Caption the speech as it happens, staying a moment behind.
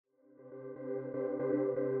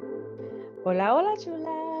Hola, hola,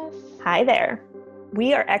 chulas. Hi there.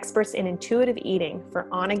 We are experts in intuitive eating for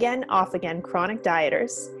on-again, off-again chronic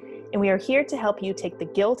dieters, and we are here to help you take the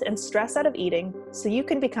guilt and stress out of eating so you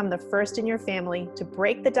can become the first in your family to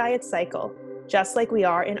break the diet cycle, just like we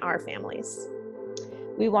are in our families.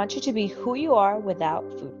 We want you to be who you are without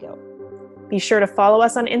food guilt. Be sure to follow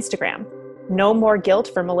us on Instagram, No More Guilt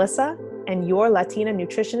for Melissa, and Your Latina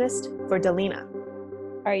Nutritionist for Delina.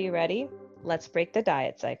 Are you ready? Let's break the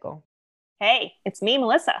diet cycle. Hey, it's me,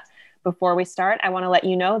 Melissa. Before we start, I want to let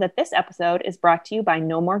you know that this episode is brought to you by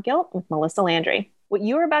No More Guilt with Melissa Landry. What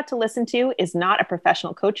you are about to listen to is not a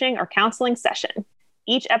professional coaching or counseling session.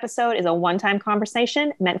 Each episode is a one-time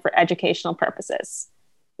conversation meant for educational purposes.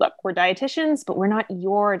 Look, we're dietitians, but we're not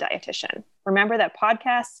your dietitian. Remember that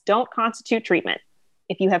podcasts don't constitute treatment.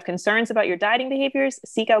 If you have concerns about your dieting behaviors,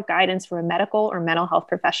 seek out guidance from a medical or mental health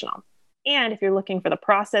professional. And if you're looking for the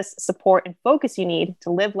process, support, and focus you need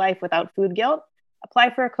to live life without food guilt,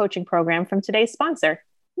 apply for a coaching program from today's sponsor,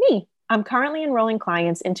 me. I'm currently enrolling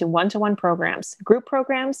clients into one-to-one programs, group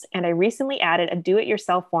programs, and I recently added a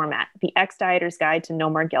do-it-yourself format, the Ex-Dieter's Guide to No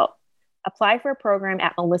More Guilt. Apply for a program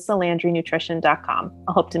at melissalandrynutrition.com.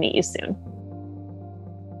 I'll hope to meet you soon.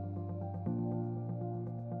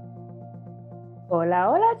 Hola,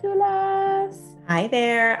 hola, chulas. Hi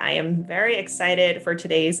there. I am very excited for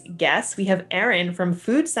today's guest. We have Erin from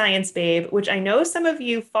Food Science Babe, which I know some of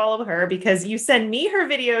you follow her because you send me her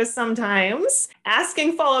videos sometimes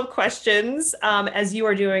asking follow-up questions as you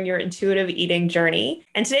are doing your intuitive eating journey.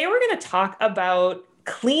 And today we're going to talk about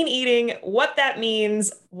clean eating, what that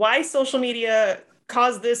means, why social media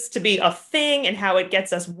caused this to be a thing and how it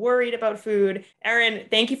gets us worried about food. Erin,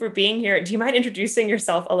 thank you for being here. Do you mind introducing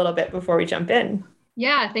yourself a little bit before we jump in?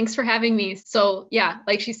 Yeah, thanks for having me. So yeah,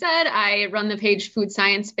 like she said, I run the page Food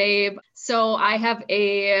Science Babe. So I have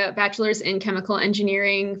a bachelor's in chemical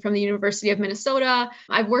engineering from the University of Minnesota.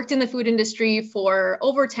 I've worked in the food industry for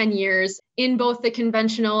over 10 years in both the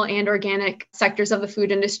conventional and organic sectors of the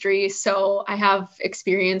food industry. So I have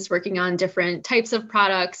experience working on different types of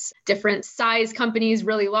products, different size companies,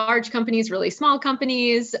 really large companies, really small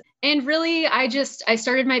companies. And really, I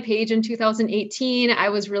started my page in 2018. I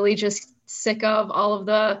was really just sick of all of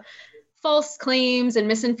the false claims and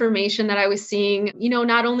misinformation that I was seeing,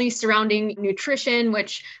 not only surrounding nutrition,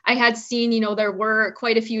 which I had seen, there were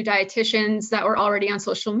quite a few dietitians that were already on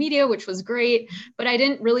social media, which was great, but I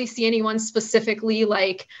didn't really see anyone specifically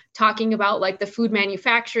like talking about like the food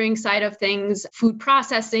manufacturing side of things, food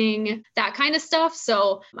processing, that kind of stuff.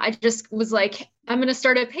 So I just was like, I'm going to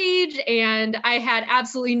start a page, and I had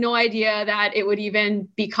absolutely no idea that it would even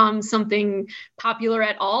become something popular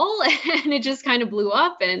at all. And it just kind of blew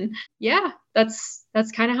up. And yeah, that's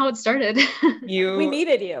kind of how it started. We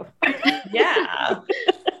needed you. Yeah.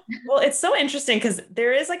 Well, it's so interesting because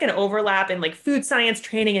there is like an overlap in like food science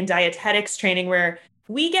training and dietetics training where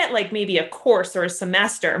we get like maybe a course or a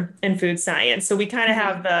semester in food science. So we kind of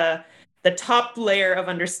have the top layer of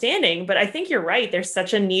understanding, but I think you're right. There's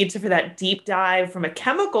such a need for that deep dive from a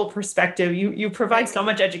chemical perspective. You provide so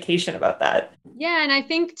much education about that. Yeah. And I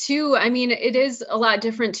think too, it is a lot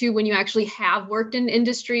different too when you actually have worked in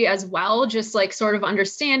industry as well, just like sort of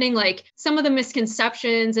understanding like some of the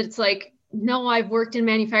misconceptions. It's like, no, I've worked in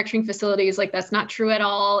manufacturing facilities. Like that's not true at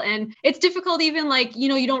all. And it's difficult even like,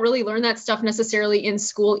 you don't really learn that stuff necessarily in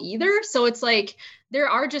school either. So it's like, there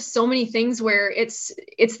are just so many things where it's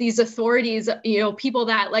these authorities, people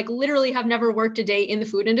that like literally have never worked a day in the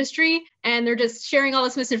food industry, and they're just sharing all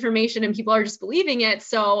this misinformation and people are just believing it.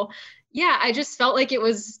 So yeah, I just felt like it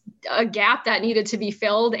was a gap that needed to be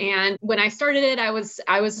filled. And when I started it, I was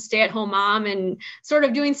a stay-at-home mom and sort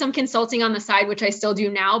of doing some consulting on the side, which I still do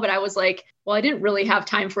now. But I was like, well, I didn't really have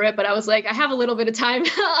time for it, but I was like, I have a little bit of time.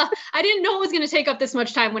 I didn't know it was going to take up this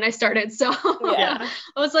much time when I started. So yeah.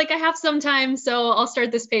 I was like, I have some time, so I'll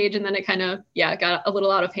start this page. And then it kind of, got a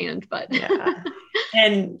little out of hand, but yeah.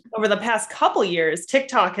 And over the past couple years,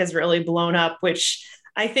 TikTok has really blown up, which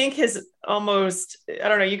I think has almost, I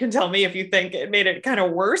don't know, you can tell me if you think it made it kind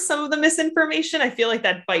of worse, some of the misinformation. I feel like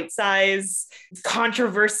that bite-size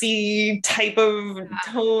controversy type of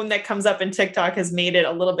tone that comes up in TikTok has made it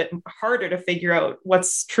a little bit harder to figure out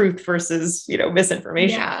what's truth versus,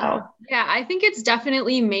 misinformation. Yeah, I think it's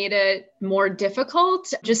definitely made it more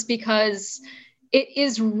difficult just because it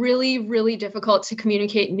is really, really difficult to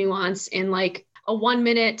communicate nuance in like a 1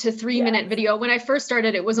 minute to 3 minute video. When I first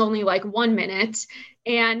started, it was only like 1 minute,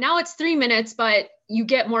 and now it's 3 minutes, but you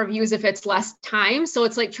get more views if it's less time. So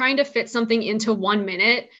it's like trying to fit something into 1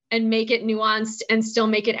 minute and make it nuanced and still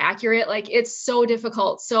make it accurate. Like it's so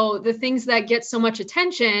difficult. So the things that get so much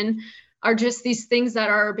attention are just these things that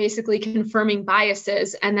are basically confirming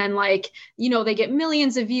biases. And then like, they get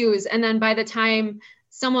millions of views. And then by the time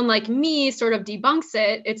someone like me sort of debunks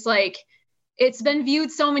it, it's like, it's been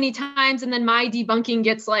viewed so many times. And then my debunking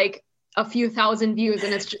gets like a few thousand views.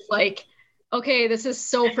 And it's just like, okay, this is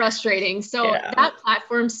so frustrating. So that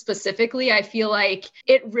platform specifically, I feel like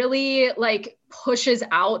it really like pushes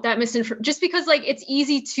out that misinformation, just because like it's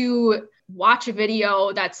easy to watch a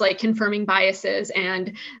video that's like confirming biases,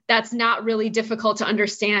 and that's not really difficult to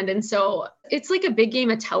understand. And so it's like a big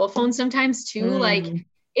game of telephone sometimes too. Like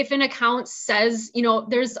if an account says,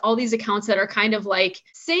 there's all these accounts that are kind of like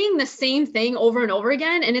saying the same thing over and over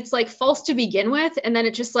again, and it's like false to begin with. And then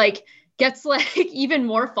it just like gets like even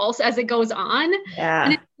more false as it goes on. Yeah.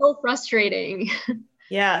 And it's so frustrating.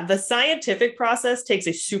 Yeah. The scientific process takes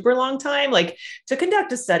a super long time, like to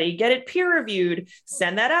conduct a study, get it peer reviewed,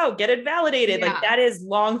 send that out, get it validated. Yeah. Like that is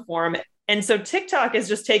long form. And so TikTok is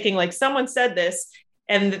just taking like, someone said this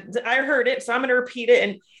and I heard it, so I'm going to repeat it.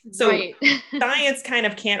 And so science kind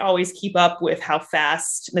of can't always keep up with how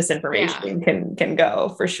fast misinformation can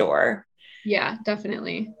go, for sure. Yeah,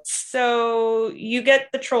 definitely. So you get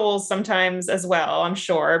the trolls sometimes as well, I'm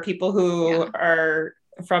sure, people who are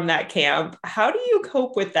from that camp. How do you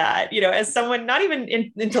cope with that? As someone, not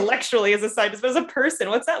even intellectually as a scientist, but as a person,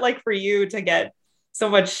 what's that like for you to get so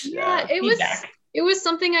much feedback? It was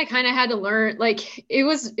something I kind of had to learn. Like it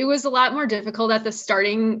was a lot more difficult at the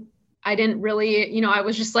starting. I didn't really, I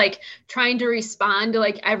was just like trying to respond to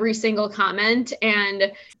like every single comment,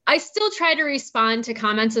 and I still try to respond to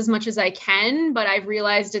comments as much as I can, but I've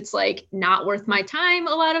realized it's like not worth my time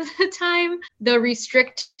a lot of the time. The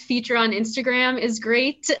restrict feature on Instagram is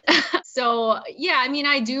great. So yeah, I mean,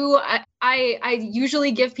 I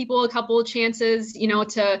usually give people a couple of chances,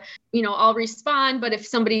 to, I'll respond, but if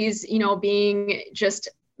somebody's, being just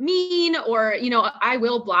mean or, I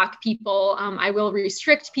will block people. I will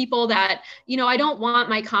restrict people that, I don't want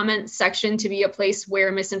my comment section to be a place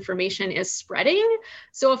where misinformation is spreading.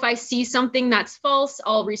 So if I see something that's false,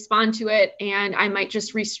 I'll respond to it, and I might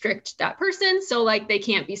just restrict that person. So like they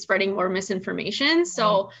can't be spreading more misinformation.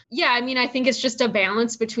 So yeah, I mean, I think it's just a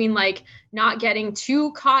balance between like not getting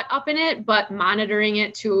too caught up in it, but monitoring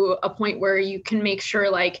it to a point where you can make sure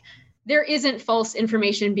like there isn't false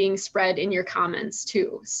information being spread in your comments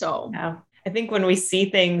too. So yeah. I think when we see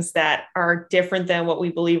things that are different than what we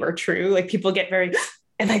believe are true, like people get very,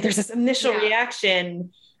 and like there's this initial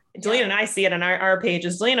reaction. Delina and I see it on our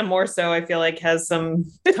pages. Delina more so, I feel like, has some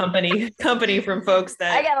company from folks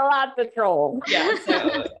that I get a lot of trolls. Yeah.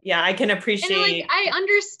 So yeah, I can appreciate. And like, I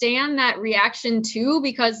understand that reaction too,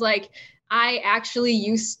 because like I actually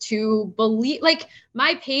used to believe, like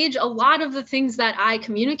my page, a lot of the things that I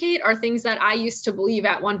communicate are things that I used to believe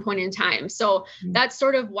at one point in time. So that's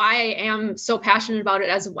sort of why I am so passionate about it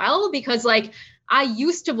as well, because like I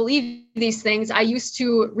used to believe these things. I used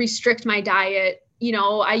to restrict my diet.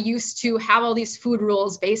 I used to have all these food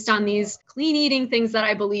rules based on these clean eating things that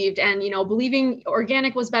I believed, and, believing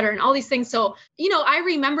organic was better and all these things. So, I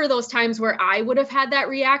remember those times where I would have had that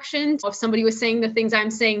reaction if somebody was saying the things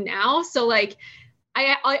I'm saying now. So like,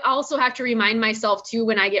 I also have to remind myself too,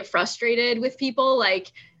 when I get frustrated with people,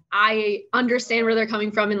 like I understand where they're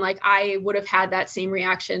coming from. And like, I would have had that same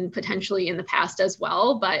reaction potentially in the past as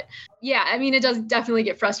well. But yeah, I mean, it does definitely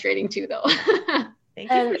get frustrating too, though. Thank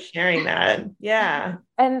you for sharing that. Yeah.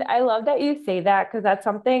 And I love that you say that, because that's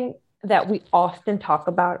something that we often talk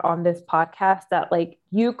about on this podcast, that like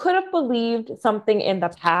you could have believed something in the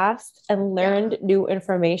past and learned new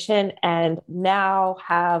information, and now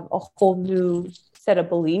have a whole new set of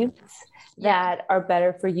beliefs that are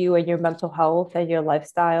better for you and your mental health and your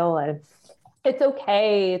lifestyle. And it's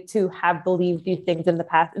okay to have believed these things in the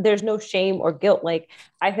past. There's no shame or guilt. Like,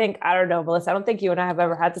 I don't know, Melissa, I don't think you and I have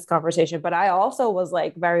ever had this conversation, but I also was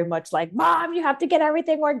like, very much like, Mom, you have to get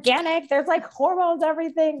everything organic. There's like hormones,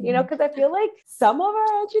 everything, because I feel like some of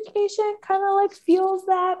our education kind of like fuels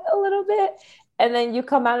that a little bit. And then you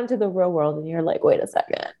come out into the real world and you're like, wait a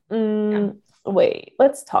second. Wait,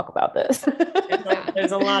 let's talk about this.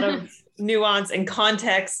 There's a lot of nuance and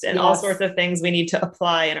context and all sorts of things we need to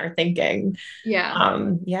apply in our thinking.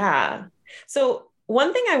 Yeah. So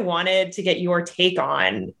one thing I wanted to get your take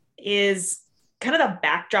on is kind of the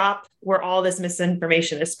backdrop where all this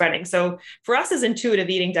misinformation is spreading. So for us as intuitive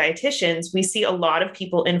eating dietitians, we see a lot of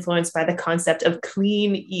people influenced by the concept of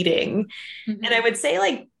clean eating. Mm-hmm. And I would say,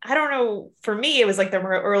 like, I don't know, for me, it was like the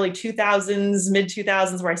early 2000s, mid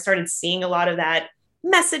 2000s, where I started seeing a lot of that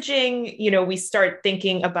messaging. We start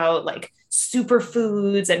thinking about like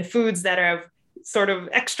superfoods and foods that have sort of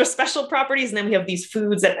extra special properties. And then we have these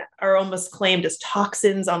foods that are almost claimed as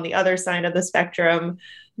toxins on the other side of the spectrum.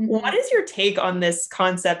 What is your take on this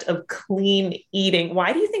concept of clean eating?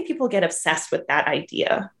 Why do you think people get obsessed with that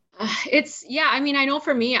idea? I mean, I know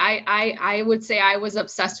for me, I would say I was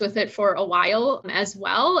obsessed with it for a while as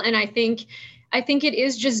well. And I think it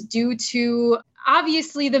is just due to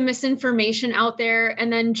obviously the misinformation out there.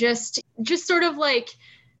 And then just sort of like,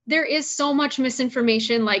 there is so much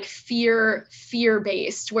misinformation, like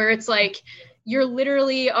fear-based, where it's like, you're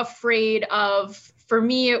literally afraid of, for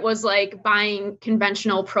me, it was like buying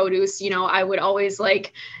conventional produce. I would always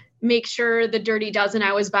like make sure the Dirty Dozen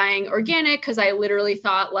I was buying organic, because I literally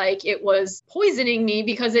thought like it was poisoning me,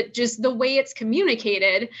 because it just, the way it's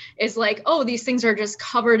communicated is like, oh, these things are just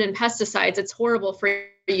covered in pesticides. It's horrible for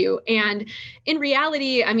you. And in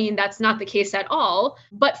reality, I mean, that's not the case at all.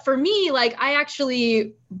 But for me, like, I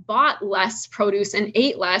actually bought less produce and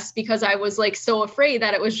ate less because I was like so afraid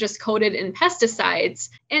that it was just coated in pesticides.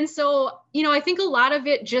 And so, I think a lot of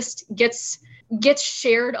it just gets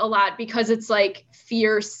shared a lot because it's like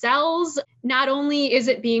fear sells. Not only is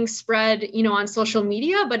it being spread, on social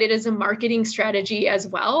media, but it is a marketing strategy as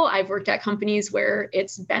well. I've worked at companies where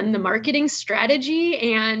it's been the marketing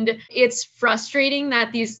strategy, and it's frustrating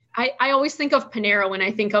that I always think of Panera when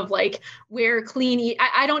I think of like where clean eat.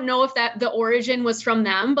 I don't know if that the origin was from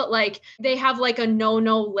them, but like they have like a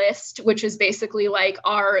no list, which is basically like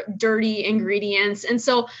our dirty ingredients. And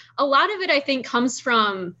so a lot of it, I think, comes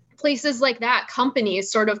from places like that,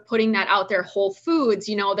 companies sort of putting that out there. Whole Foods,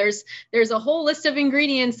 there's a whole list of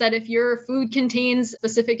ingredients that if your food contains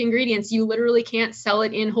specific ingredients, you literally can't sell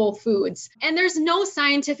it in Whole Foods. And there's no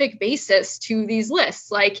scientific basis to these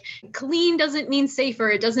lists. Like, clean doesn't mean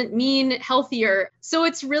safer. It doesn't mean healthier. So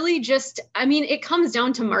it's really just, I mean, it comes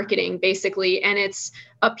down to marketing basically, and it's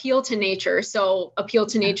appeal to nature. So appeal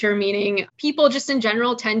to nature meaning people just in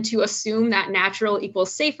general tend to assume that natural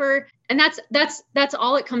equals safer. And that's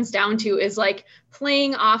all it comes down to, is like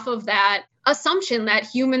playing off of that assumption that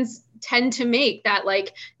humans tend to make, that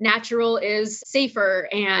like natural is safer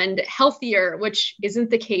and healthier, which isn't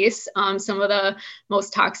the case. Some of the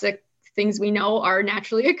most toxic things we know are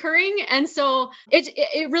naturally occurring. And so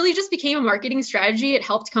it really just became a marketing strategy. It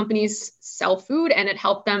helped companies sell food, and it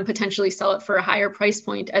helped them potentially sell it for a higher price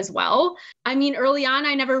point as well. I mean, early on,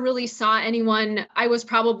 I never really saw anyone. I was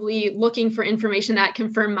probably looking for information that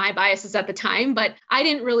confirmed my biases at the time, but I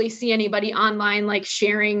didn't really see anybody online like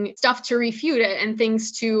sharing stuff to refute it and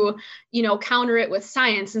things to, counter it with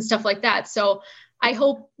science and stuff like that. So I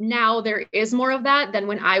hope now there is more of that than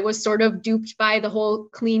when I was sort of duped by the whole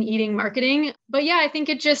clean eating marketing. But yeah, I think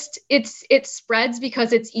it spreads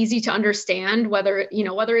because it's easy to understand whether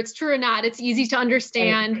it's true or not. It's easy to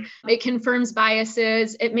understand. Right. It confirms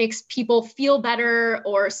biases. It makes people feel better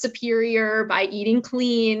or superior by eating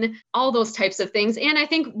clean, all those types of things. And I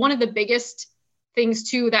think one of the biggest things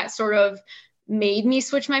too that sort of made me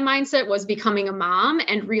switch my mindset was becoming a mom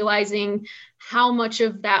and realizing how much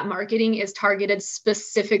of that marketing is targeted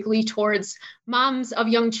specifically towards moms of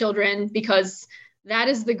young children, because that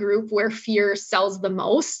is the group where fear sells the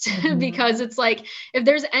most. Mm-hmm. Because it's like, if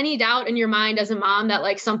there's any doubt in your mind as a mom that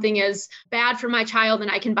like something is bad for my child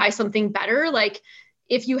and I can buy something better, like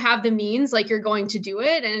if you have the means, like you're going to do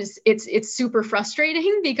it. And it's super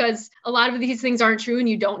frustrating because a lot of these things aren't true and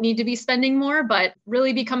you don't need to be spending more. But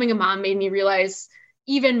really becoming a mom made me realize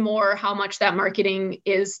even more how much that marketing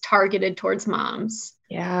is targeted towards moms.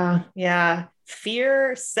 Yeah. Yeah.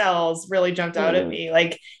 Fear sells really jumped out at me.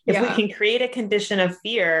 Like if we can create a condition of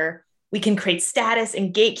fear, we can create status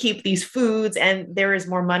and gatekeep these foods, and there is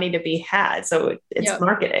more money to be had. So it's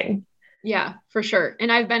marketing. Yeah, for sure.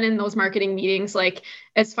 And I've been in those marketing meetings, like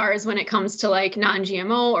as far as when it comes to like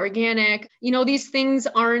non-GMO, organic, these things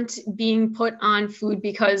aren't being put on food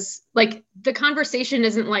because like the conversation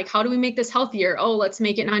isn't like, how do we make this healthier? Oh, let's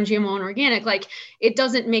make it non-GMO and organic. Like it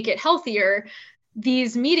doesn't make it healthier.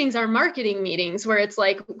 These meetings are marketing meetings where it's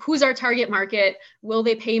like, who's our target market? Will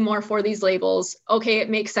they pay more for these labels? Okay, it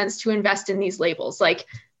makes sense to invest in these labels. Like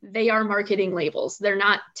they are marketing labels. They're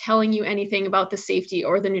not telling you anything about the safety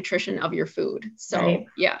or the nutrition of your food. So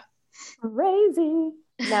yeah. Crazy.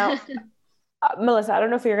 Now, Melissa, I don't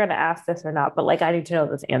know if you're going to ask this or not, but like, I need to know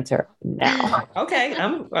this answer now. Okay.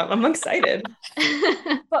 I'm excited.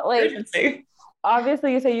 But like,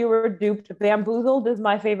 obviously you say you were duped. Bamboozled is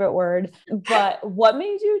my favorite word, but what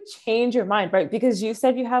made you change your mind, right? Because you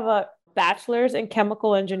said you have a bachelor's in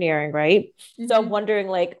chemical engineering, right? Mm-hmm. So I'm wondering,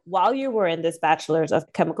 like, while you were in this bachelor's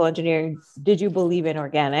of chemical engineering, did you believe in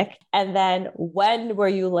organic? And then when were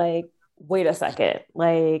you like, wait a second,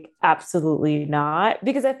 like, absolutely not?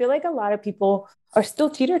 Because I feel like a lot of people are still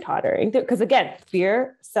teeter-tottering because again,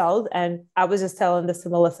 fear sells. And I was just telling this to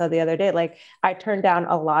Melissa the other day, like I turned down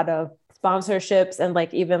a lot of sponsorships and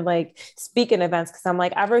like even like speaking events. Cause I'm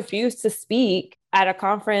like, I refuse to speak at a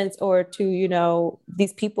conference or to, you know,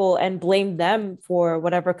 these people and blame them for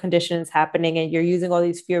whatever condition is happening. And you're using all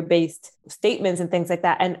these fear-based statements and things like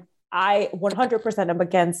that. And I 100% am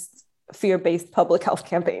against fear-based public health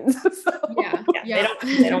campaigns.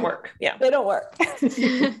 They don't work. Yeah. They don't work.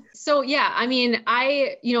 So yeah, I mean,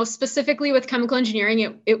 specifically with chemical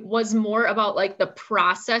engineering, it was more about like the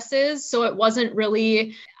processes. So it wasn't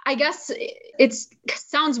really, I guess it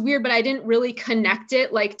sounds weird, but I didn't really connect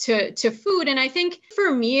it like to food. And I think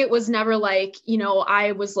for me, it was never like,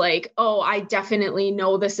 I was like, oh, I definitely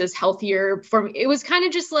know this is healthier for me. It was kind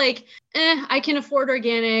of just like, I can afford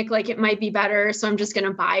organic, like it might be better, so I'm just going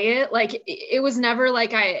to buy it. Like it was never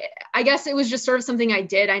like, I guess it was just sort of something I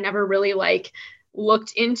did. I never really like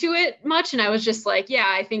looked into it much. And I was just like, yeah,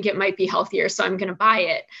 I think it might be healthier, so I'm going to buy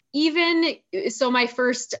it. Even so, my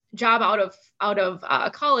first job out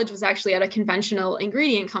of college was actually at a conventional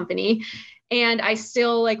ingredient company. And I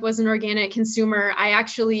still like was an organic consumer. I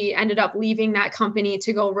actually ended up leaving that company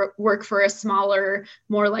to go work for a smaller,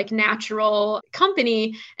 more like natural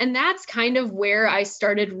company. And that's kind of where I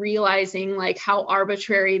started realizing like how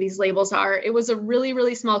arbitrary these labels are. It was a really,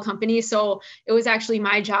 really small company. So it was actually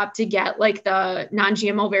my job to get like the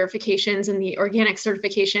non-GMO verifications and the organic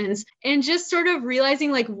certifications, and just sort of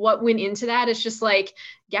realizing like what went into that. It's just like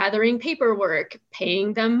gathering paperwork,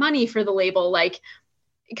 paying them money for the label, like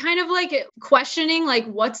kind of like questioning, like,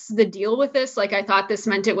 what's the deal with this? Like, I thought this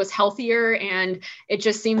meant it was healthier, and it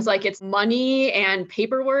just seems like it's money and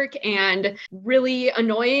paperwork and really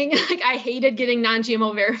annoying. Like, I hated getting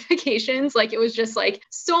non-GMO verifications. Like, it was just like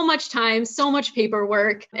so much time, so much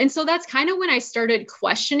paperwork. And so that's kind of when I started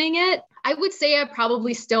questioning it. I would say I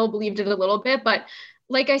probably still believed it a little bit, but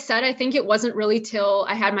like I said, I think it wasn't really till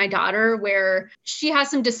I had my daughter, where she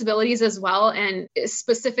has some disabilities as well. And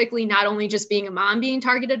specifically, not only just being a mom being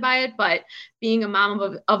targeted by it, but being a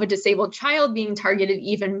mom of a disabled child being targeted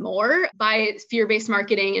even more by fear-based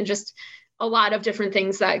marketing and just a lot of different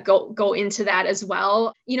things that go into that as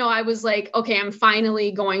well. I was like, okay, I'm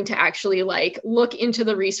finally going to actually like look into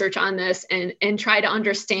the research on this and try to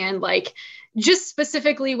understand, like, just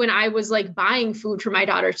specifically when I was like buying food for my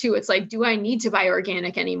daughter too, it's like, do I need to buy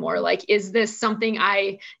organic anymore? Like, is this something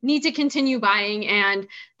I need to continue buying? And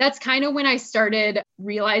that's kind of when I started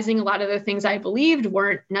realizing a lot of the things I believed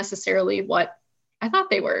weren't necessarily what I thought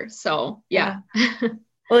they were. So yeah.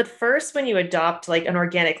 Well, at first, when you adopt like an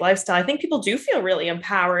organic lifestyle, I think people do feel really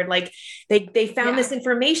empowered. Like they found this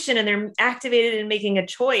information and they're activated in making a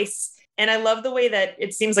choice. And I love the way that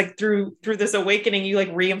it seems like through this awakening, you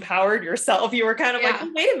like re-empowered yourself. You were kind of like,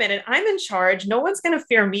 oh, wait a minute, I'm in charge. No one's going to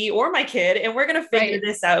fear me or my kid, and we're going to figure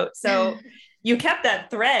this out. So you kept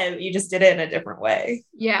that thread. You just did it in a different way.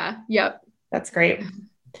 Yeah. Yep. That's great.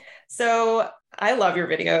 So I love your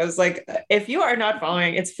videos. Like, if you are not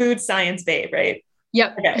following, it's Food Science Babe, right?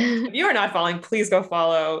 Yep. Okay. If you are not following, please go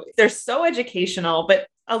follow. They're so educational, but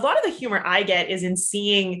a lot of the humor I get is in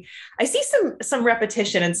I see some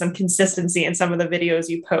repetition and some consistency in some of the videos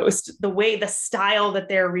you post, the style that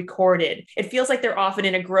they're recorded. It feels like they're often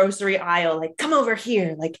in a grocery aisle, like, come over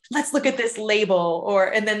here, like, let's look at this label,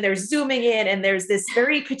 and then they're zooming in and there's this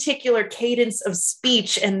very particular cadence of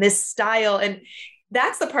speech and this style. And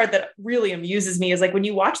that's the part that really amuses me, is like when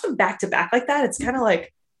you watch them back to back like that, it's kind of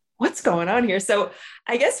like, what's going on here? So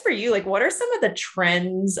I guess for you, like, what are some of the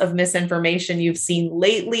trends of misinformation you've seen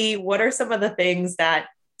lately? What are some of the things that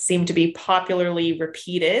seem to be popularly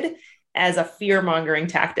repeated as a fear-mongering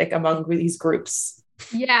tactic among these groups?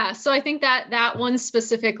 Yeah. So I think that one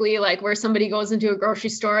specifically, like where somebody goes into a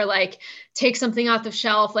grocery store, like takes something off the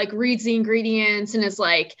shelf, like reads the ingredients and is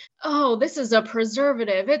like, oh, this is a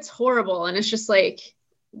preservative, it's horrible. And it's just like,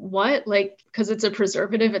 what? Like, because it's a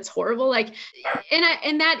preservative, it's horrible. Like,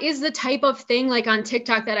 and that is the type of thing, like on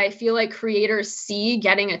TikTok, that I feel like creators see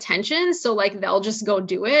getting attention. So like, they'll just go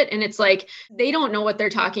do it. And it's like, they don't know what they're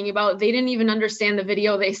talking about. They didn't even understand the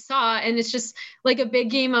video they saw. And it's just like a big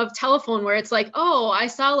game of telephone where it's like, oh, I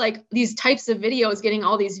saw like these types of videos getting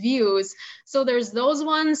all these views. So there's those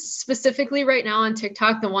ones specifically right now on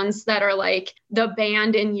TikTok. The ones that are like the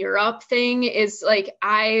banned in Europe thing is like,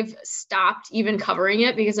 I've stopped even covering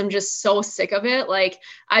it because I'm just so sick of it. Like,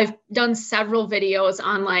 I've done several videos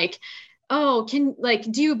on like, oh,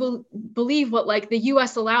 do you believe what like the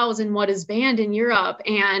US allows and what is banned in Europe?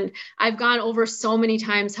 And I've gone over so many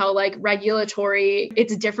times how like regulatory,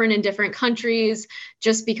 it's different in different countries.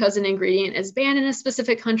 Just because an ingredient is banned in a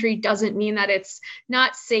specific country doesn't mean that it's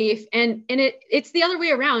not safe. And it's the other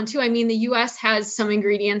way around too. I mean, the US has some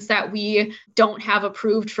ingredients that we don't have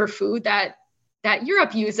approved for food that that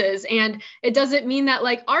Europe uses. And it doesn't mean that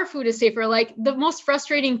like our food is safer. Like the most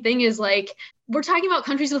frustrating thing is like, we're talking about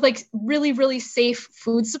countries with like really, really safe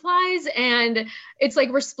food supplies. And it's like,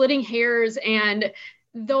 we're splitting hairs, and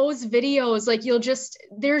those videos, like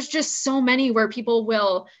there's just so many where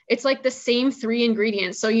people it's like the same 3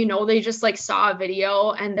 ingredients. So, they just like saw a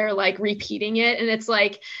video and they're like repeating it. And it's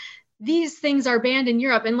like, these things are banned in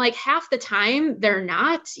Europe. And like half the time they're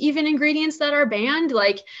not even ingredients that are banned.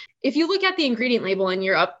 Like if you look at the ingredient label in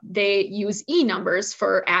Europe, they use E numbers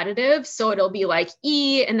for additives. So it'll be like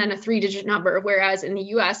E and then a 3-digit number. Whereas in the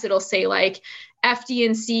US, it'll say like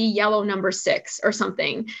FD&C yellow number 6 or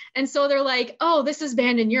something. And so they're like, oh, this is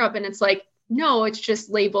banned in Europe. And it's like, no, it's just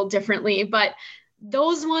labeled differently. But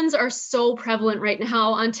those ones are so prevalent right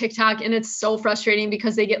now on TikTok. And it's so frustrating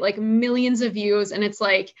because they get like millions of views. And it's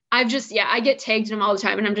like, I get tagged in them all the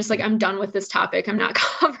time. And I'm just like, I'm done with this topic. I'm not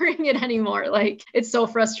covering it anymore. Like, it's so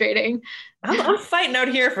frustrating. I'm fighting out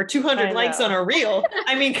here for 200 likes on a reel.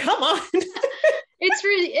 I mean, come on. It's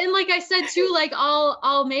really, and like I said too, like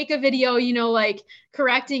I'll make a video, like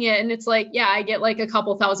correcting it. And it's like, yeah, I get like a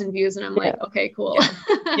couple thousand views and I'm like, okay, cool.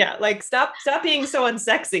 Yeah. Like stop being so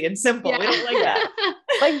unsexy and simple. Yeah. We don't like that.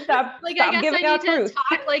 Like stop I giving guess I out need to truth.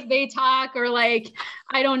 talk like they talk, or like,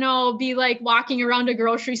 I don't know, be like walking around a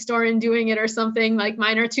grocery store and doing it or something. Like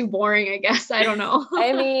mine are too boring, I guess. I don't know.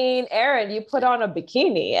 I mean, Erin, you put on a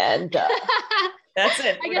bikini and that's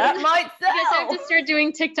it. That might sell. I guess I have to start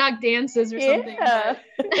doing TikTok dances or something. Yeah.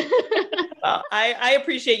 Well, I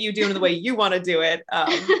appreciate you doing it the way you want to do it.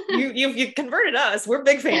 You converted us. We're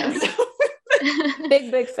big fans.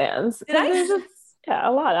 Big fans. There's just,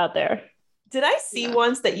 a lot out there. Did I see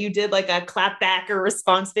once that you did like a clap back or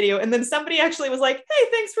response video, and then somebody actually was like, hey,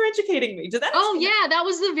 thanks for educating me? Did that? Oh yeah, that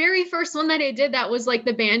was the very first one that I did. That was like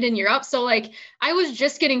the banned in Europe. So like I was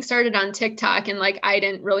just getting started on TikTok and like I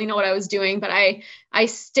didn't really know what I was doing, but I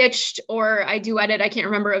stitched, or I do edit, I can't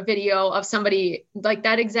remember, a video of somebody like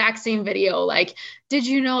that exact same video. Like, did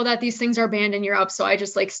you know that these things are banned in Europe? So I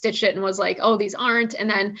just like stitched it and was like, oh, these aren't. And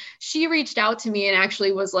then she reached out to me and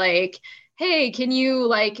actually was like, hey, can you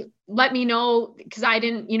like let me know? Because I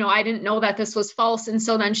didn't know that this was false. And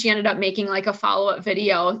so then she ended up making like a follow-up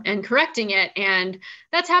video and correcting it. And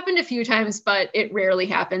that's happened a few times, but it rarely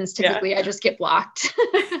happens. Typically, I just get blocked.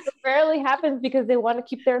 It rarely happens because they want to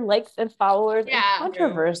keep their likes and followers in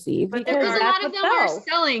controvery. But because a lot of them are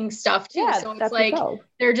selling stuff too. Yeah, so it's like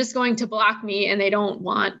they're just going to block me and they don't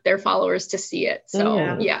want their followers to see it.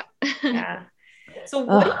 So yeah. So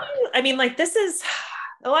what do you, I mean, like this is,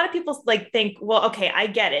 a lot of people like think, well, okay, I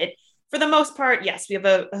get it. For the most part, yes, we have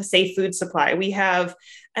a safe food supply. We have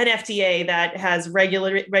an FDA that has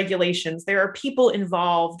regulations. There are people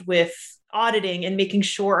involved with auditing and making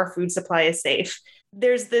sure our food supply is safe.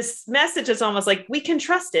 There's this message that's almost like we can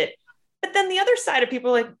trust it. But then the other side of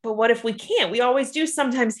people are like, but what if we can't? We always do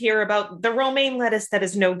sometimes hear about the romaine lettuce that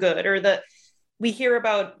is no good, or we hear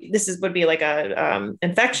about would be like a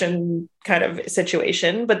infection kind of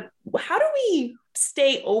situation. But how do we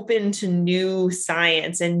stay open to new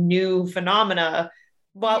science and new phenomena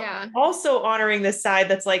while also honoring this side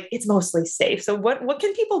that's like, it's mostly safe? So what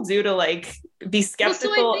can people do to like be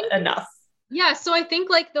skeptical enough? Yeah. So I think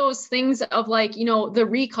like those things of like, the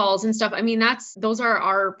recalls and stuff, I mean, those are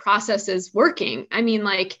our processes working. I mean,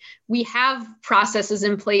 like we have processes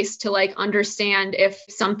in place to like understand if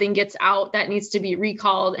something gets out that needs to be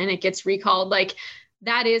recalled and it gets recalled, like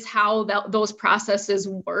that is how those processes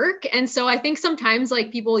work. And so I think sometimes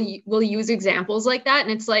like people will use examples like that.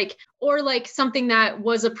 And it's like, or like something that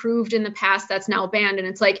was approved in the past that's now banned. And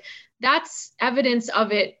it's like, that's evidence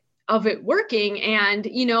of it working, and,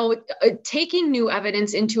 taking new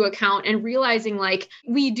evidence into account and realizing like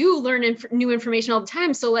we do learn new information all the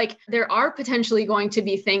time. So like there are potentially going to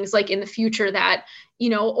be things like in the future that,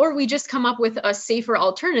 or we just come up with a safer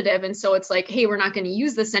alternative. And so it's like, hey, we're not going to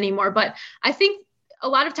use this anymore. But I think a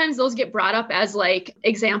lot of times those get brought up as like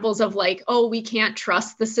examples of like, oh, we can't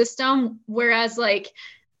trust the system. Whereas like,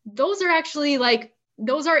 those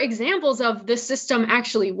are examples of the system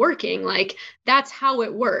actually working. Like that's how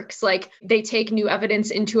it works. Like they take new evidence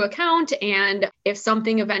into account. And if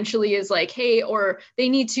something eventually is like, hey, or they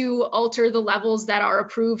need to alter the levels that are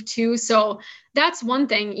approved too. So that's one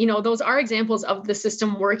thing, those are examples of the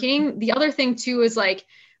system working. The other thing too is like,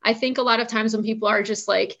 I think a lot of times when people are just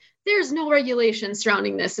like, there's no regulation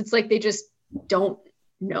surrounding this, it's like they just don't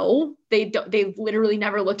know. They literally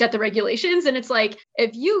never looked at the regulations. And it's like,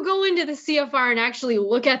 if you go into the CFR and actually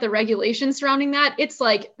look at the regulations surrounding that, it's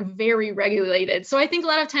like very regulated. So I think a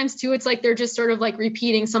lot of times too, it's like they're just sort of like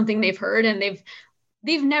repeating something they've heard and they've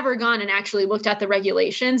they've never gone and actually looked at the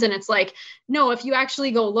regulations. And it's like, no, if you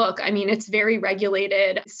actually go look, I mean, it's very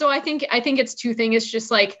regulated. So I think it's two things. It's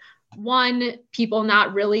just like, one, people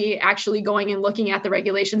not really actually going and looking at the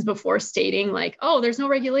regulations before stating like, oh, there's no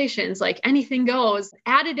regulations, like anything goes.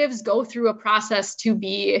 Additives go through a process to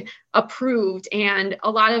be approved. And a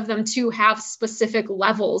lot of them too have specific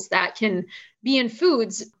levels that can be in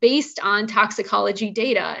foods based on toxicology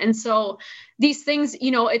data. And so these things,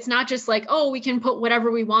 you know, it's not just like, oh, we can put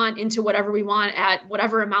whatever we want into whatever we want at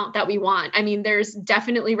whatever amount that we want. I mean, there's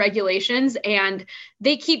definitely regulations and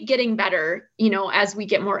they keep getting better, you know, as we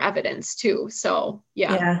get more evidence too. So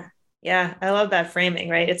yeah. Yeah, I love that framing,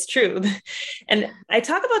 right? It's true. And I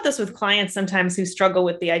talk about this with clients sometimes who struggle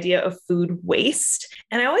with the idea of food waste.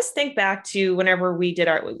 And I always think back to whenever we did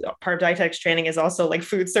our part of dietetics training is also like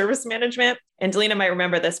food service management. And Delina might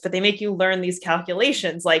remember this, but they make you learn these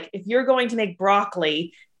calculations. Like if you're going to make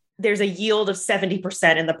broccoli, there's a yield of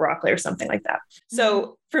 70% in the broccoli or something like that.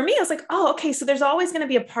 So for me, I was like, oh, okay. So there's always going to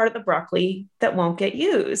be a part of the broccoli that won't get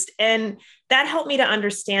used. And that helped me to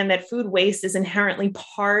understand that food waste is inherently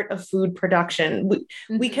part of food production.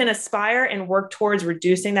 We can aspire and work towards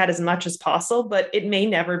reducing that as much as possible, but it may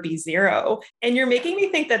never be zero. And you're making me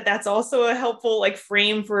think that that's also a helpful like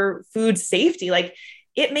frame for food safety. Like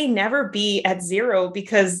it may never be at zero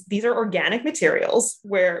because these are organic materials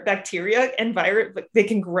where bacteria and virus, they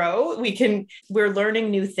can grow. We're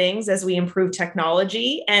learning new things as we improve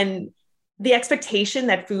technology, and the expectation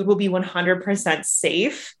that food will be 100%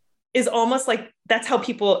 safe is almost like that's how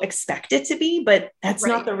people expect it to be, but that's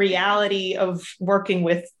not the reality of working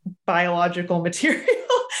with biological material.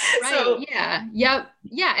 Right. So,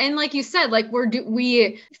 yeah. And like you said, like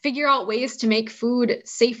we figure out ways to make food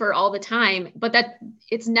safer all the time, but that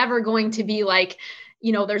it's never going to be like,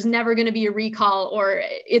 you know, there's never going to be a recall or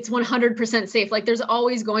it's 100% safe. Like there's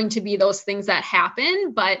always going to be those things that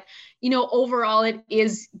happen, but you know, overall it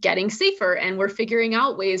is getting safer and we're figuring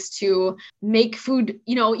out ways to make food,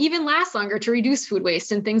 you know, even last longer to reduce food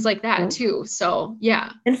waste and things like that too. So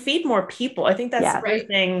yeah. And feed more people. I think that's the other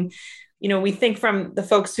thing. You know, we think from the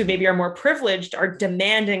folks who maybe are more privileged are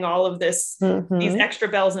demanding all of this, these extra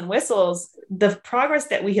bells and whistles. The progress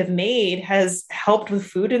that we have made has helped with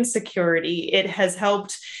food insecurity. It has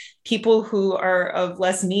helped people who are of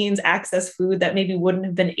less means access food that maybe wouldn't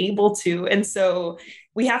have been able to. And so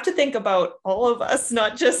we have to think about all of us,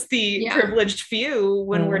 not just the privileged few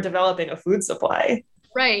when we're developing a food supply.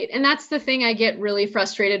 Right. And that's the thing I get really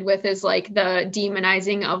frustrated with is like the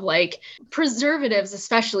demonizing of like preservatives,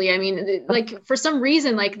 especially. I mean, like for some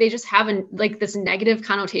reason, like they just have like this negative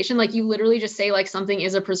connotation. Like you literally just say like something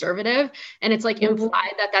is a preservative and it's like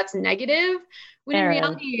implied that that's negative. When in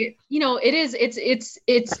reality, you know,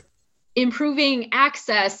 it's improving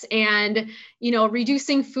access and, you know,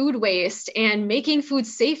 reducing food waste and making food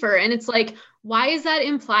safer. And it's like, why is that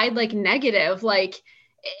implied like negative? Like,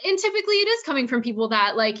 and typically it is coming from people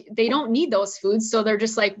that like, they don't need those foods. So they're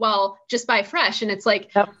just like, well, just buy fresh. And it's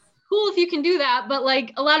like, cool if you can do that. But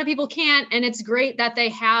like a lot of people can't. And it's great that they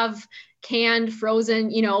have canned,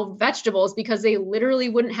 frozen, you know, vegetables because they literally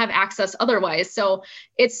wouldn't have access otherwise. So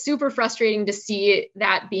it's super frustrating to see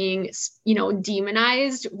that being, you know,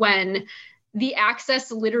 demonized when the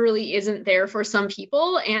access literally isn't there for some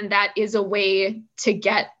people. And that is a way to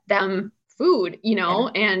get them food, you know,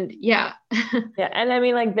 and yeah. And I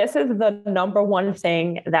mean, like, this is the number one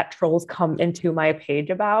thing that trolls come into my page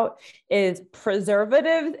about is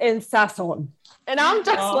preservatives in Sazón. And I'm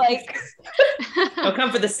just like, they'll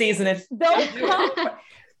come for the season. They'll come,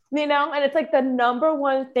 you know, and it's like the number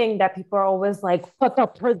one thing that people are always like, but the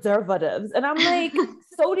preservatives. And I'm like,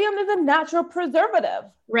 sodium is a natural preservative.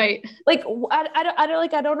 Right. Like,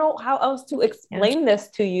 I don't know how else to explain this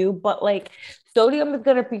to you, but like sodium is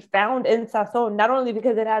going to be found in Sazón, not only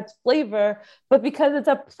because it adds flavor, but because it's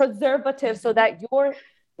a preservative so that your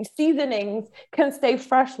seasonings can stay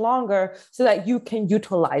fresh longer so that you can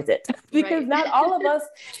utilize it, because not all of us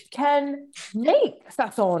can make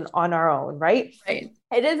Sazón on our own, right? Right.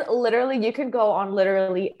 It is literally, you can go on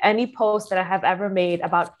literally any post that I have ever made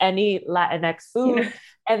about any Latinx food.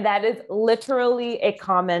 And that is literally a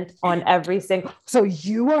comment on every single. So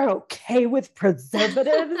you are okay with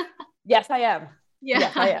preservatives? Yes, I am. Yeah.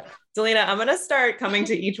 Yes, I am. Delina, I'm going to start coming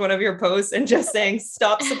to each one of your posts and just saying,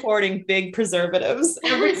 stop supporting big preservatives.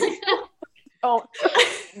 Oh,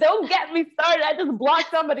 don't get me started. I just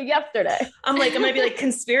blocked somebody yesterday. I'm going to be like,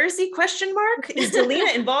 conspiracy question mark? Is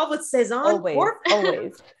Delina involved with Sazón?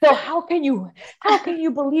 Always. So how can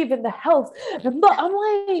you believe in the health? But I'm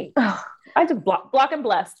like, I just block and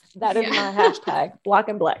blessed. That is my hashtag, block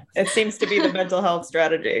and bless. It seems to be the mental health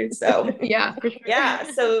strategy. So yeah, for sure.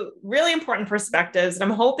 Yeah. So really important perspectives. And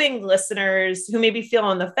I'm hoping listeners who maybe feel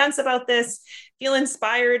on the fence about this feel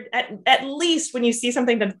inspired at least when you see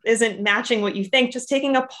something that isn't matching what you think, just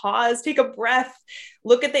taking a pause, take a breath,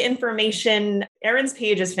 look at the information. Erin's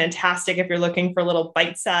page is fantastic if you're looking for little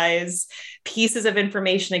bite-sized pieces of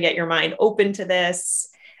information to get your mind open to this.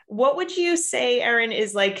 What would you say, Erin,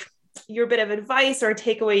 is like your bit of advice or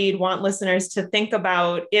takeaway you'd want listeners to think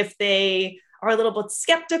about if they are a little bit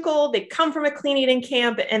skeptical, they come from a clean eating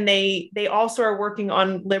camp, and they also are working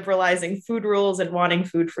on liberalizing food rules and wanting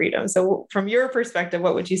food freedom? So from your perspective,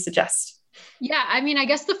 what would you suggest? Yeah, I mean, I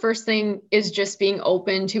guess the first thing is just being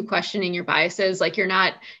open to questioning your biases. Like you're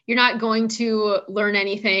not going to learn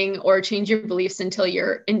anything or change your beliefs until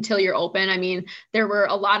you're open. I mean, there were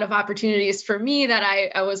a lot of opportunities for me that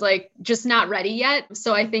I was like just not ready yet.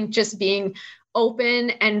 So I think just being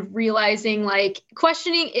open and realizing, like,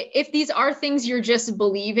 questioning if these are things you're just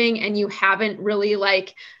believing and you haven't really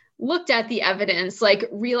like looked at the evidence, like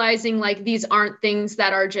realizing like these aren't things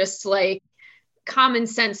that are just like common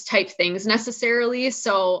sense type things necessarily.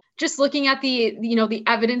 So just looking at the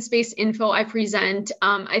evidence-based info I present,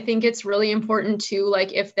 I think it's really important to,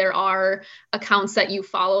 like, if there are accounts that you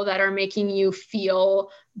follow that are making you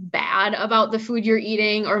feel bad about the food you're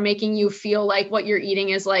eating or making you feel like what you're eating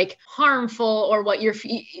is like harmful, or what you're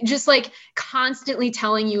just like constantly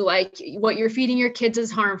telling you like what you're feeding your kids is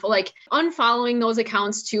harmful, like unfollowing those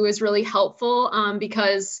accounts too is really helpful,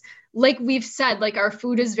 because like we've said, like our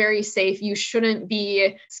food is very safe. You shouldn't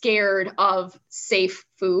be scared of safe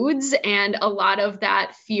foods. And a lot of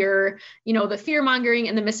that fear, the fear mongering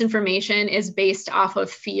and the misinformation is based off of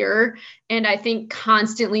fear. And I think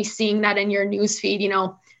constantly seeing that in your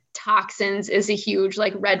newsfeed, toxins is a huge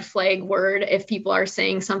like red flag word. If people are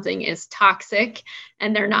saying something is toxic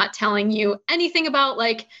and they're not telling you anything about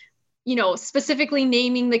like, specifically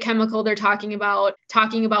naming the chemical they're talking about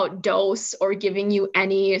dose, or giving you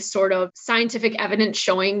any sort of scientific evidence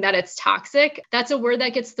showing that it's toxic. That's a word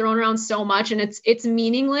that gets thrown around so much, and it's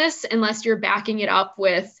meaningless unless you're backing it up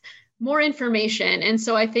with more information. And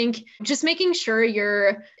so I think just making sure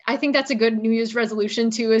I think that's a good New Year's resolution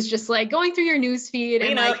too, is just like going through your news feed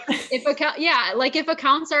and like if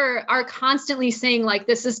accounts are constantly saying like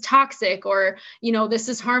this is toxic, or this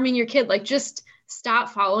is harming your kid, like just stop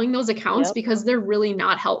following those accounts. Yep. Because they're really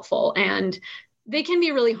not helpful and they can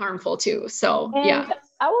be really harmful too. So, yeah.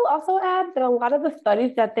 I will also add that a lot of the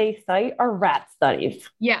studies that they cite are rat studies.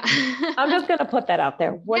 Yeah. I'm just going to put that out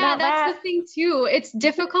there. That's the thing too. It's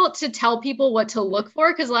difficult to tell people what to look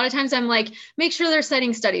for, because a lot of times I'm like, make sure they're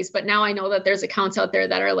citing studies. But now I know that there's accounts out there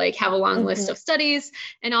that are like, have a long list of studies,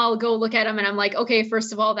 and I'll go look at them and I'm like, okay,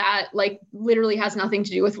 first of all, that like literally has nothing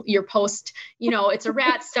to do with your post. It's a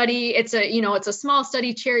rat study. It's a small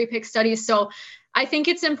study, cherry pick studies. So I think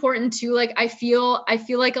it's important to like, I feel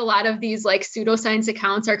like a lot of these like pseudoscience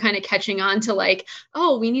accounts are kind of catching on to like,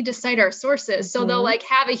 oh, we need to cite our sources. So they'll like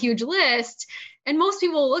have a huge list, and most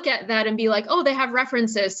people will look at that and be like, oh, they have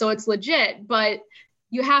references, so it's legit. But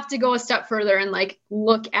you have to go a step further and like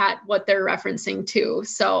look at what they're referencing too.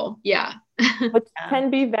 So yeah. Which can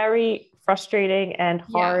be very frustrating and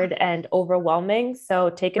hard and overwhelming. So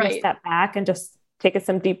taking a step back and just taking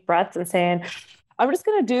some deep breaths and saying, I'm just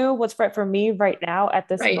going to do what's right for me right now at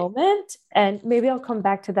this moment. And maybe I'll come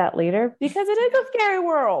back to that later, because it is a scary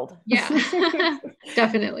world. Yeah,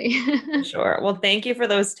 definitely. Sure. Well, thank you for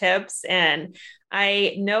those tips. And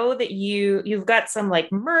I know that you've got some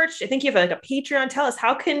like merch. I think you have like a Patreon. Tell us,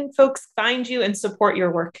 how can folks find you and support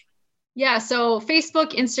your work? Yeah. So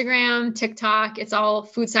Facebook, Instagram, TikTok, it's all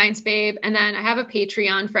Food Science Babe. And then I have a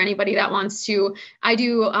Patreon for anybody that wants to. I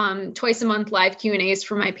do twice a month live Q&As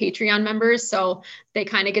for my Patreon members. So they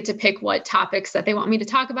kind of get to pick what topics that they want me to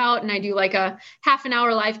talk about. And I do like a half an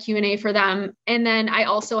hour live Q&A for them. And then I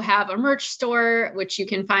also have a merch store, which you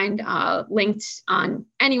can find linked on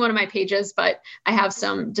any one of my pages, but I have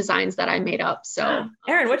some designs that I made up. So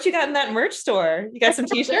Erin, what you got in that merch store? You got some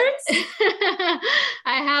t-shirts?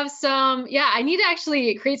 I have some, I need to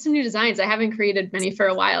actually create some new designs. I haven't created many for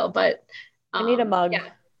a while, but I need a mug. Yeah.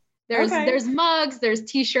 There's mugs, there's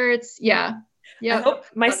t-shirts. Yeah. Yeah. I hope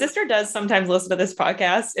my sister does sometimes listen to this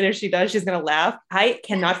podcast, and if she does, she's going to laugh. I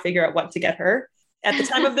cannot figure out what to get her. At the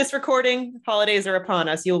time of this recording, holidays are upon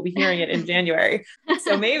us. You'll be hearing it in January.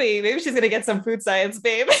 So maybe she's going to get some Food Science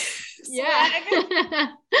Babe. Yeah.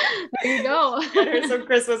 There you go. Get her some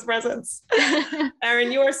Christmas presents.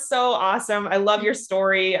 Erin, you are so awesome. I love your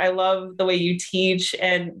story. I love the way you teach,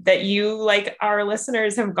 and that you, like our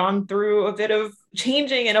listeners, have gone through a bit of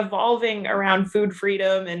changing and evolving around food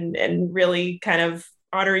freedom and really kind of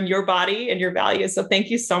honoring your body and your values. So thank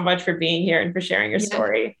you so much for being here and for sharing your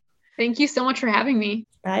story. Thank you so much for having me.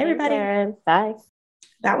 Bye, everybody. Erin. Bye.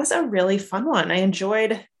 That was a really fun one. I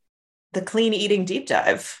enjoyed the clean eating deep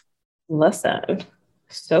dive. Listen,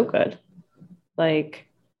 so good. Like,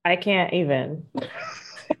 I can't even.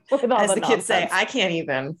 As the kids say, I can't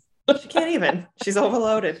even. She can't even. She's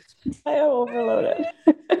overloaded. I am overloaded.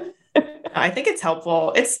 I think it's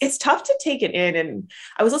helpful. It's tough to take it in. And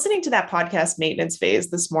I was listening to that podcast Maintenance Phase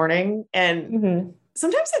this morning, and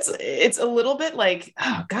sometimes it's a little bit like,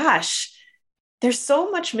 oh gosh, there's so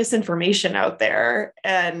much misinformation out there,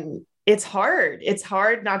 and it's hard. It's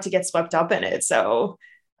hard not to get swept up in it. So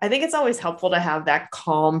I think it's always helpful to have that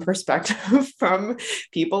calm perspective from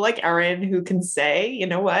people like Erin, who can say, you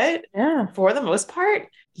know what, for the most part,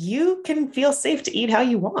 you can feel safe to eat how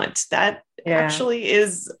you want. That actually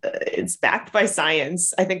is, it's backed by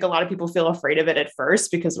science. I think a lot of people feel afraid of it at first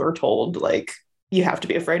because we're told like, you have to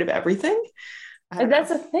be afraid of everything. And that's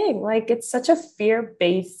the thing. Like, it's such a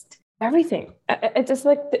fear-based everything. It's just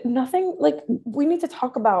like nothing, like we need to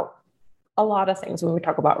talk about a lot of things when we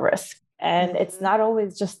talk about risk. And it's not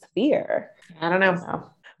always just fear. I don't know.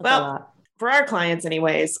 Well, for our clients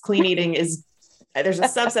anyways, clean eating is, there's a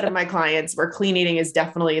subset of my clients where clean eating is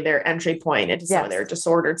definitely their entry point into some of their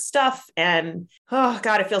disordered stuff. And oh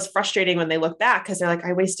God, it feels frustrating when they look back because they're like,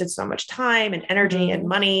 I wasted so much time and energy and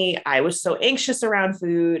money. I was so anxious around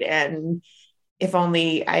food. And if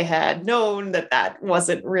only I had known that that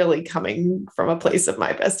wasn't really coming from a place of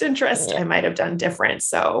my best interest, I might have done different.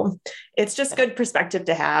 So it's just good perspective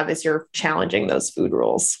to have as you're challenging those food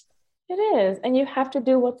rules. It is. And you have to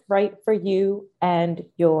do what's right for you and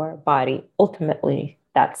your body. Ultimately,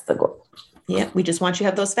 that's the goal. Yeah. We just want you to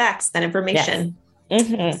have those facts, that information.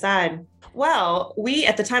 Decide. Well, we,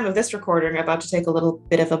 at the time of this recording, are about to take a little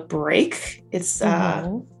bit of a break. It's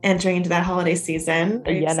entering into that holiday season.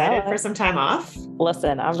 Are you excited for some time off?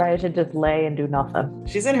 Listen, I'm ready to just lay and do nothing.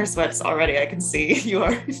 She's in her sweats already. I can see you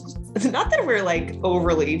are. Not that we're like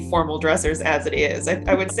overly formal dressers as it is.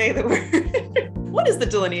 I would say that we're... What is the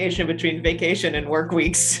delineation between vacation and work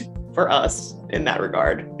weeks for us in that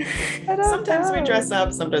regard? Sometimes we dress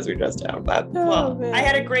up, sometimes we dress down. But I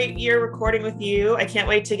had a great year recording with you. I can't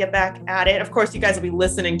wait to get back at it. Of course, you guys will be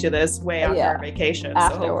listening to this way after our vacation.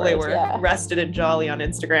 So hopefully we're rested and jolly on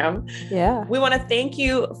Instagram. Yeah. We want to thank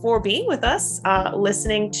you for being with us,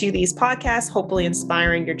 listening to these podcasts, hopefully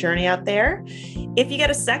inspiring your journey out there. If you get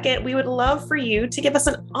a second, we would love for you to give us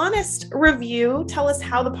an honest review. Tell us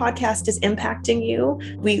how the podcast is impacting you.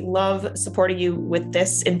 We love supporting you with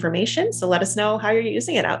this information. So let us know how you're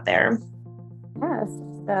using it out there. Yes.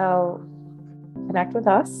 So connect with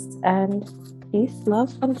us, and peace,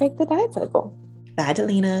 love, and break the diet cycle. Bye,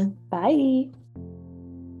 Delina. Bye.